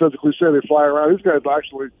 everyone says the cliche, they fly around. These guys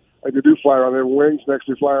actually, they do fly around. They have wings next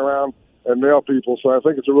to fly around and nail people. So I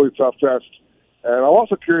think it's a really tough test. And I'm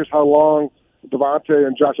also curious how long Devontae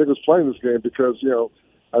and Josh Jacobs play in this game because,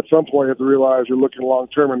 at some point you have to realize you're looking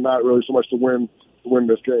long-term and not really so much to win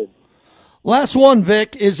this game. Last one,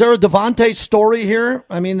 Vic. Is there a Devontae story here?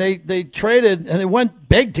 I mean, they traded and they went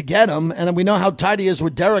big to get him, and we know how tight he is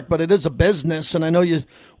with Derek, but it is a business, and I know you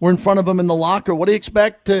were in front of him in the locker. What do you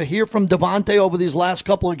expect to hear from Devontae over these last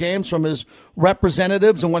couple of games from his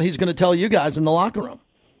representatives and what he's going to tell you guys in the locker room?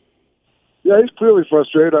 Yeah, he's clearly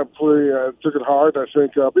frustrated. I'm clearly took it hard. I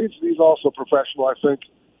think but he's also professional. I think,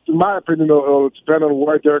 in my opinion, it'll depend on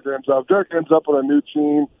where Derek ends up. If Derek ends up on a new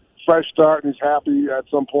team, fresh start, and he's happy at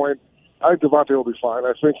some point, I think Devontae will be fine.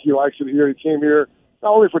 I think he likes it here. He came here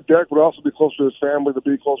not only for Derek, but also to be closer to his family, to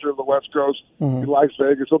be closer to the West Coast. Mm-hmm. He likes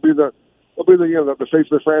Vegas. He'll be the face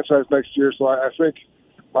of the franchise next year. So I think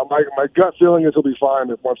my gut feeling is he'll be fine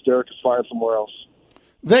once Derek is fine somewhere else.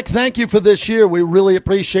 Vic, thank you for this year. We really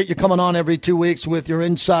appreciate you coming on every 2 weeks with your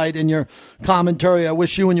insight and your commentary. I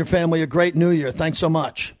wish you and your family a great New Year. Thanks so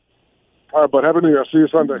much. All right, bud. Happy New Year. I'll see you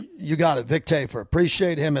Sunday. You got it. Vic Tafur.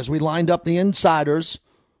 Appreciate him. As we lined up the insiders,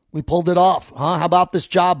 we pulled it off. How about this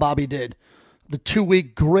job Bobby did? The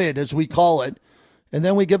 2-week grid, as we call it. And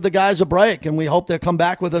then we give the guys a break, and we hope they'll come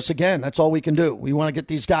back with us again. That's all we can do. We want to get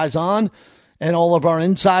these guys on and all of our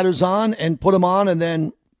insiders on and put them on and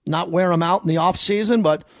then not wear them out in the off season,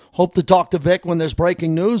 but hope to talk to Vic when there's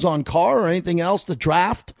breaking news on Carr or anything else, the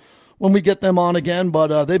draft, when we get them on again.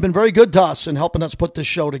 But they've been very good to us in helping us put this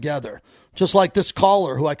show together. Just like this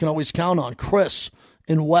caller who I can always count on, Chris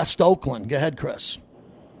in West Oakland. Go ahead, Chris.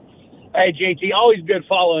 Hey, JT, always good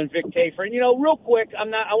following Vic Tafur. And, real quick, I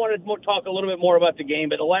want to talk a little bit more about the game,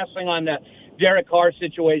 but the last thing on the Derek Carr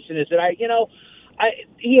situation is that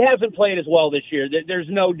he hasn't played as well this year. There's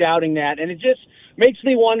no doubting that. And makes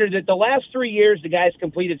me wonder that the last 3 years the guy's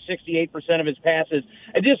completed 68% of his passes.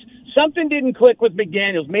 Something didn't click with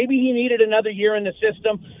McDaniels. Maybe he needed another year in the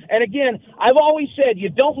system. And again, I've always said you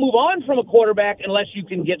don't move on from a quarterback unless you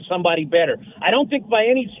can get somebody better. I don't think by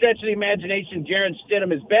any stretch of the imagination Jarrett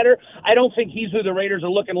Stidham is better. I don't think he's who the Raiders are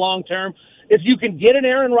looking long term. If you can get an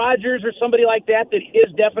Aaron Rodgers or somebody like that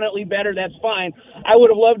is definitely better, that's fine. I would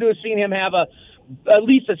have loved to have seen him have at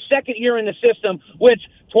least a second year in the system, which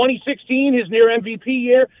 2016, his near MVP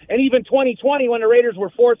year, and even 2020 when the Raiders were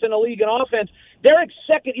fourth in the league in offense, Derek's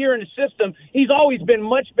second year in the system, he's always been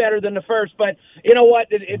much better than the first. But you know what?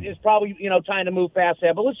 It's probably time to move past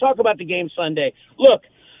that. But let's talk about the game Sunday. Look,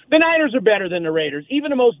 the Niners are better than the Raiders. Even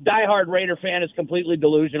the most diehard Raider fan is completely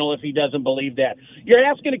delusional if he doesn't believe that. You're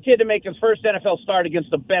asking a kid to make his first NFL start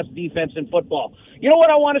against the best defense in football. You know what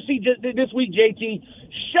I want to see this week, JT?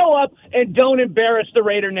 Show up and don't embarrass the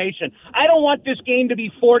Raider Nation. I don't want this game to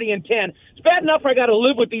be 40-10. It's bad enough I got to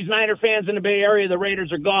live with these Niner fans in the Bay Area. The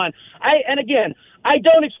Raiders are gone. I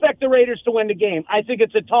don't expect the Raiders to win the game. I think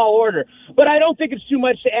it's a tall order. But I don't think it's too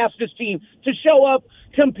much to ask this team to show up,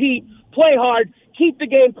 compete, play hard, keep the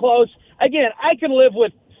game close. Again, I can live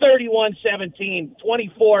with 31-17,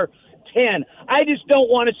 24-10. I just don't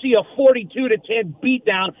want to see a 42-10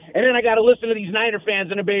 beatdown, and then I got to listen to these Niner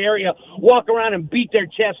fans in the Bay Area walk around and beat their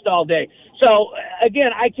chest all day. So,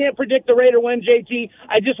 again, I can't predict the Raider win, JT.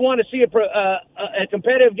 I just want to see a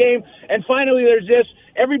competitive game. And finally, there's this.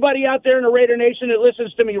 Everybody out there in the Raider Nation that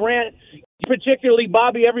listens to me rant, particularly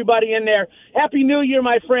Bobby, everybody in there, Happy New Year,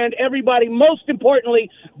 my friend. Everybody, most importantly,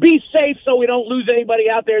 be safe so we don't lose anybody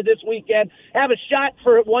out there this weekend. Have a shot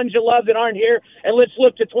for ones you love that aren't here, and let's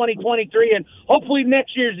look to 2023, and hopefully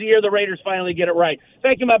next year's the year the Raiders finally get it right.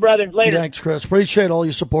 Thank you, my brother. Later. Thanks, Chris. Appreciate all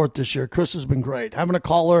your support this year. Chris has been great. Having a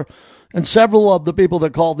caller, and several of the people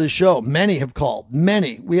that call this show, many have called.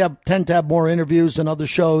 Many. We tend to have more interviews than other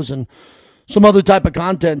shows, and some other type of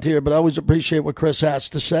content here, but I always appreciate what Chris has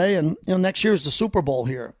to say. And next year is the Super Bowl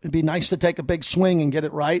here. It'd be nice to take a big swing and get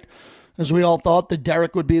it right, as we all thought that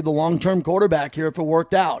Derek would be the long-term quarterback here if it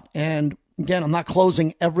worked out. And again, I'm not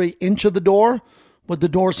closing every inch of the door, but the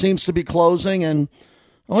door seems to be closing. And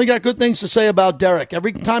I only got good things to say about Derek.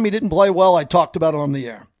 Every time he didn't play well, I talked about it on the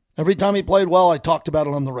air. Every time he played well, I talked about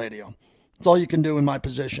it on the radio. That's all you can do in my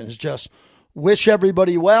position, is just wish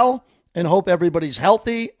everybody well and hope everybody's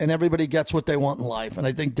healthy and everybody gets what they want in life. And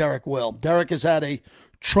I think Derek will. Derek has had a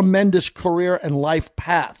tremendous career and life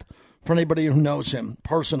path for anybody who knows him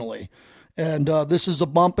personally. And this is a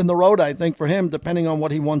bump in the road, I think, for him, depending on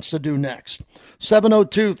what he wants to do next.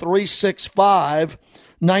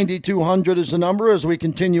 702-365-9200 is the number as we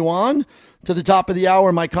continue on to the top of the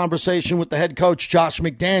hour. My conversation with the head coach, Josh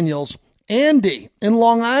McDaniels. Andy in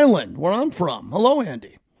Long Island, where I'm from. Hello,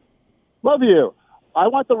 Andy. Love you. I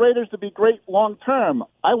want the Raiders to be great long term.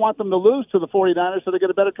 I want them to lose to the 49ers so they get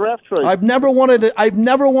a better draft choice. I've never wanted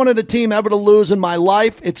a team ever to lose in my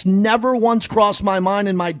life. It's never once crossed my mind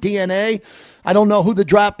in my DNA. I don't know who the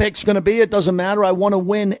draft pick's going to be. It doesn't matter. I want to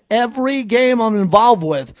win every game I'm involved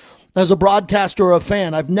with as a broadcaster or a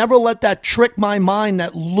fan. I've never let that trick my mind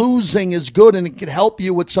that losing is good and it could help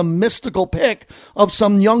you with some mystical pick of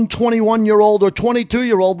some young 21-year-old or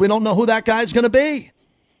 22-year-old. We don't know who that guy's going to be.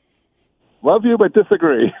 Love you, but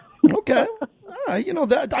disagree. Okay. All right.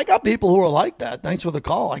 I got people who are like that. Thanks for the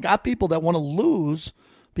call. I got people that want to lose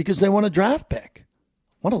because they want a draft pick.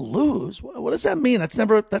 Want to lose? What does that mean? That's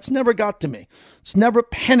never got to me. It's never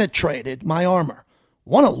penetrated my armor.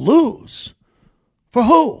 Want to lose? For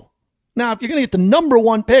who? Now, if you're going to get the number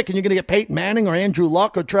one pick and you're going to get Peyton Manning or Andrew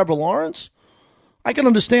Luck or Trevor Lawrence, I can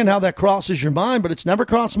understand how that crosses your mind, but it's never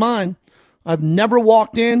crossed mine. I've never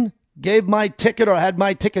walked in, gave my ticket or had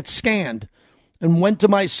my ticket scanned and went to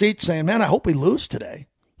my seat saying, man, I hope we lose today.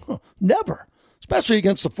 Never, especially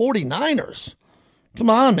against the 49ers. Come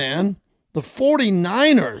on, man. The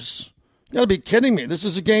 49ers. You got to be kidding me. This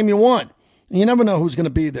is a game you want. And you never know who's going to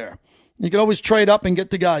be there. You can always trade up and get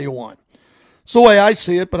the guy you want. It's the way I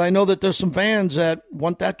see it, but I know that there's some fans that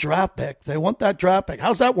want that draft pick. They want that draft pick.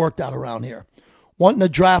 How's that worked out around here? Wanting a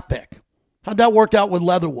draft pick. How'd that work out with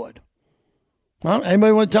Leatherwood? Huh?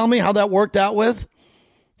 Anybody want to tell me how that worked out with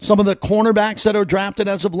some of the cornerbacks that are drafted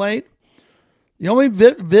as of late? The only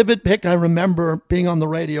vivid pick I remember being on the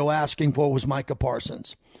radio asking for was Micah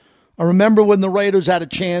Parsons. I remember when the Raiders had a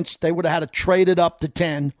chance, they would have had to trade it up to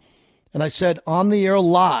 10. And I said on the air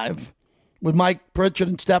live with Mike Pritchard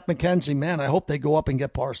and Steph McKenzie, man, I hope they go up and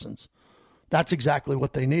get Parsons. That's exactly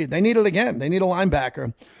what they need. They need it again. They need a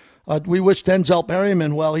linebacker. We wish Denzel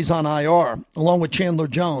Perryman well. He's on IR, along with Chandler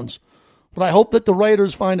Jones. But I hope that the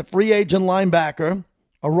Raiders find a free agent linebacker,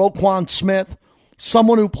 a Roquan Smith,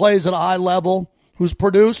 someone who plays at a high level, who's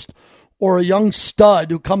produced, or a young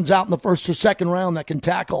stud who comes out in the first or second round that can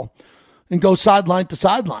tackle and go sideline to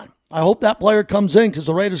sideline. I hope that player comes in because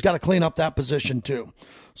the Raiders got to clean up that position too.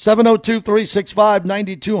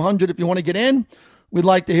 702-365-9200 if you want to get in. We'd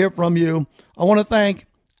like to hear from you. I want to thank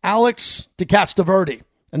Alex DeCastroverde,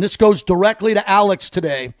 and this goes directly to Alex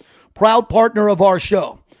today, proud partner of our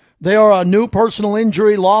show. They are a new personal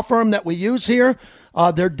injury law firm that we use here.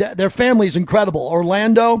 Their family is incredible.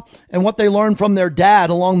 Orlando and what they learned from their dad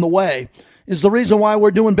along the way is the reason why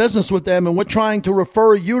we're doing business with them, and we're trying to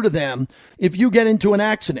refer you to them if you get into an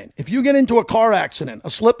accident. If you get into a car accident, a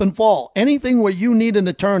slip and fall, anything where you need an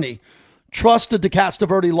attorney, trust the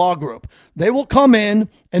DeCastroverde Law Group. They will come in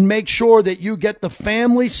and make sure that you get the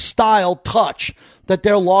family-style touch that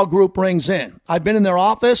their law group brings in. I've been in their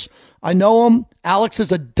office. I know them. Alex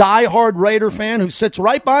is a diehard Raider fan who sits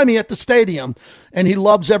right by me at the stadium, and he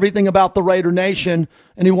loves everything about the Raider Nation,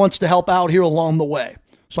 and he wants to help out here along the way.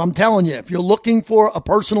 So I'm telling you, if you're looking for a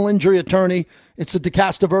personal injury attorney, it's the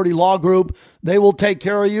DeCastroverde Law Group. They will take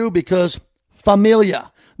care of you because familia.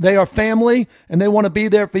 They are family, and they want to be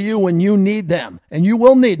there for you when you need them, and you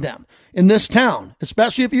will need them in this town,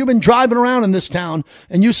 especially if you've been driving around in this town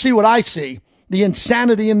and you see what I see, the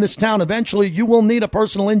insanity in this town. Eventually, you will need a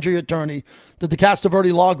personal injury attorney, the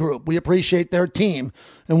DeCastroverde Law Group. We appreciate their team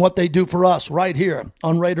and what they do for us right here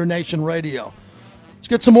on Raider Nation Radio. Let's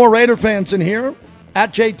get some more Raider fans in here.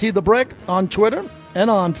 At JT the Brick on Twitter and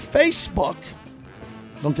on Facebook.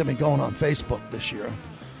 Don't get me going on Facebook this year.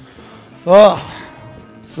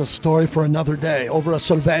 It's a story for another day. Over a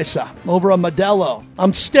cerveza, over a Modelo.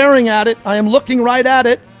 I'm staring at it. I am looking right at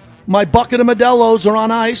it. My bucket of Modelos are on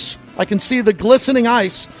ice. I can see the glistening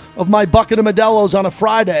ice of my bucket of Modelos on a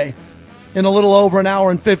Friday in a little over an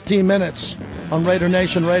hour and 15 minutes on Raider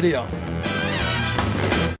Nation Radio.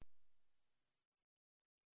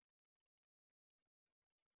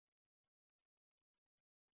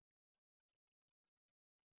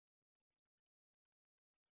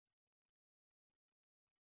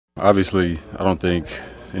 Obviously, I don't think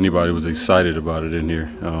anybody was excited about it in here.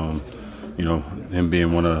 Him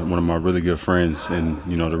being one of my really good friends, and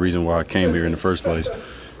the reason why I came here in the first place. I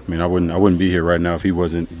mean, I wouldn't be here right now if he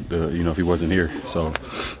wasn't here. So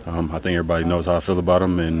I think everybody knows how I feel about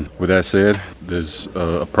him. And with that said, there's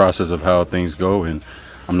a process of how things go, and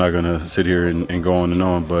I'm not gonna sit here and go on and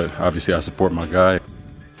on. But obviously, I support my guy.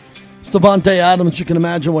 Davante Adams, you can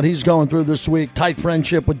imagine what he's going through this week. Tight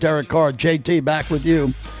friendship with Derek Carr. JT, back with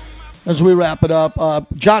you as we wrap it up.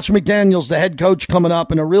 Josh McDaniels, the head coach, coming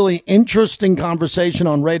up in a really interesting conversation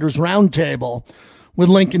on Raiders Roundtable with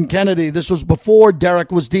Lincoln Kennedy. This was before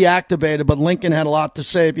Derek was deactivated, but Lincoln had a lot to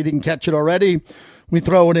say. If you didn't catch it already, we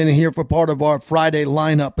throw it in here for part of our Friday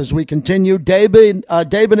lineup as we continue. David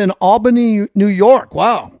in Albany, New York.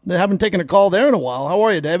 Wow, they haven't taken a call there in a while. How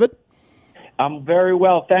are you, David? I'm very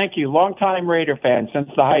well, thank you. Long-time Raider fan since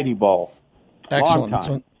the Heidi Bowl. Excellent.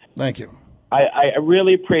 So, thank you. I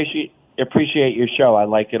really appreciate your show. I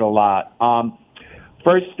like it a lot.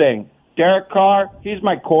 First thing, Derek Carr, he's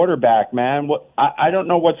my quarterback, man. I don't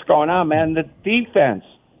know what's going on, man. The defense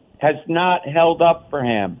has not held up for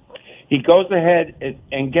him. He goes ahead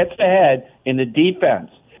and gets ahead in the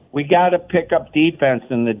defense. We got to pick up defense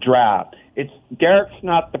in the draft. Derek's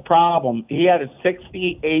not the problem. He had a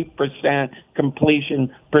 68%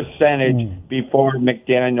 completion percentage before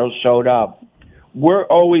McDaniels showed up. We're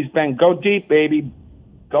always been go deep, baby.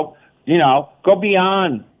 Go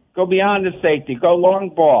beyond. Go beyond the safety. Go long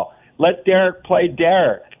ball. Let Derek play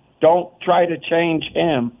Derek. Don't try to change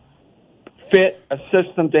him. Fit a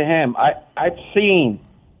system to him. I've seen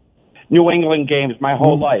New England games my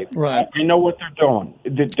whole life. Right. I know what they're doing.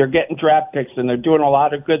 They're getting draft picks and they're doing a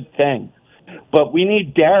lot of good things. But we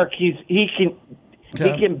need Derek. He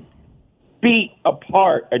can beat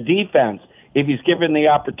apart a defense if he's given the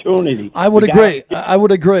opportunity. I would agree.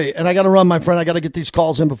 And I got to run, my friend. I got to get these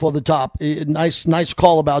calls in before the top. Nice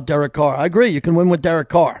call about Derek Carr. I agree. You can win with Derek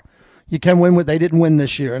Carr. You can win with. They didn't win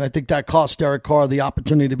this year, and I think that cost Derek Carr the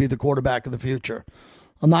opportunity to be the quarterback of the future.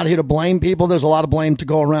 I'm not here to blame people. There's a lot of blame to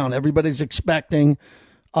go around. Everybody's expecting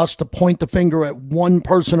us to point the finger at one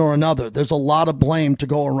person or another. There's a lot of blame to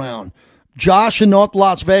go around. Josh in North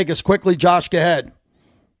Las Vegas. Quickly, Josh, go ahead.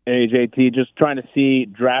 Hey, JT, just trying to see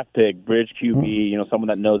draft pick, bridge QB, someone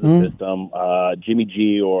that knows the system, Jimmy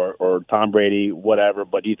G or Tom Brady, whatever.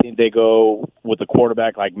 But do you think they go with a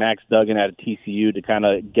quarterback like Max Duggan at TCU to kind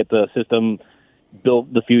of get the system,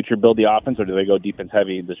 build the future, build the offense, or do they go defense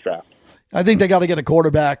heavy in this draft? I think they got to get a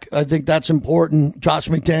quarterback. I think that's important. Josh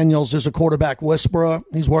McDaniels is a quarterback whisperer.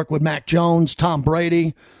 He's worked with Mac Jones, Tom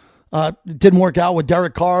Brady. It didn't work out with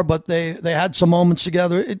Derek Carr, but they had some moments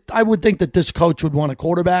together. I would think that this coach would want a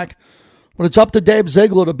quarterback. But it's up to Dave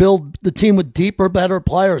Ziegler to build the team with deeper, better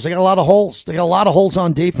players. They got a lot of holes. They got a lot of holes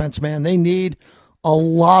on defense, man. They need a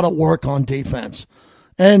lot of work on defense.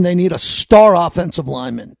 And they need a star offensive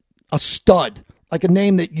lineman, a stud, like a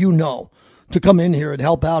name that you know, to come in here and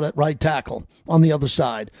help out at right tackle on the other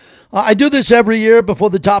side. I do this every year before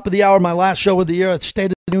the top of the hour, my last show of the year at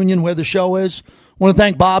State of the Union, where the show is. I want to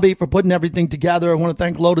thank Bobby for putting everything together. I want to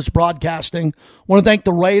thank Lotus Broadcasting. I want to thank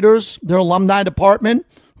the Raiders, their alumni department,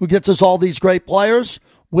 who gets us all these great players.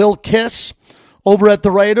 Will Kiss over at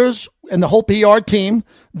the Raiders and the whole PR team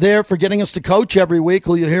there for getting us to coach every week,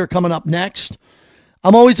 who you'll hear coming up next.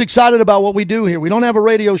 I'm always excited about what we do here. We don't have a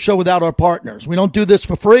radio show without our partners. We don't do this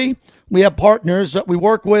for free. We have partners that we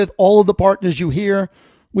work with. All of the partners you hear,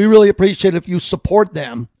 we really appreciate if you support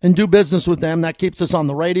them and do business with them. That keeps us on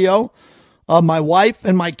the radio. My wife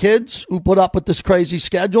and my kids, who put up with this crazy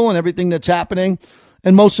schedule and everything that's happening.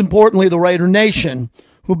 And most importantly, the Raider Nation,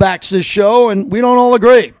 who backs this show. And we don't all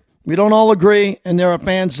agree. We don't all agree. And there are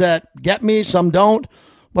fans that get me, some don't.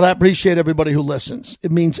 But I appreciate everybody who listens.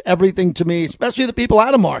 It means everything to me, especially the people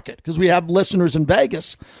out of market, because we have listeners in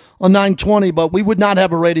Vegas on 920. But we would not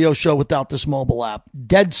have a radio show without this mobile app.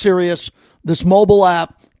 Dead serious. This mobile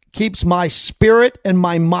app keeps my spirit and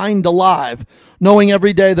my mind alive, knowing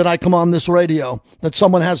every day that I come on this radio that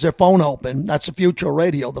someone has their phone open. That's the future of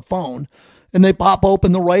radio, the phone. And they pop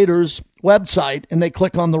open the Raiders website and they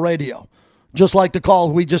click on the radio. Just like the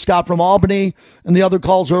call we just got from Albany and the other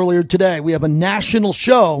calls earlier today. We have a national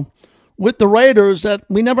show with the Raiders that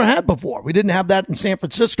we never had before. We didn't have that in San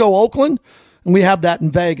Francisco, Oakland, and we have that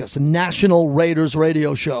in Vegas, a national Raiders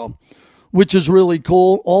radio show, which is really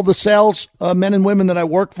cool. All the sales men and women that I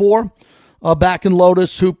work for back in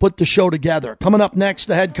Lotus who put the show together. Coming up next,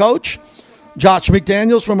 the head coach, Josh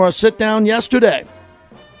McDaniels, from our sit-down yesterday.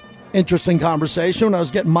 Interesting conversation when I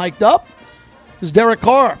was getting mic'd up because Derek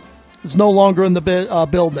Carr is no longer in the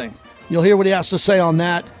building. You'll hear what he has to say on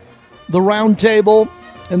that. The round table,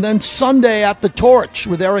 and then Sunday at the Torch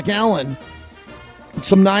with Eric Allen.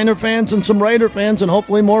 Some Niner fans and some Raider fans, and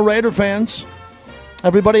hopefully more Raider fans.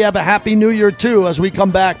 Everybody have a happy New Year, too, as we come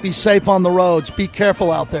back. Be safe on the roads. Be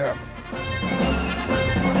careful out there.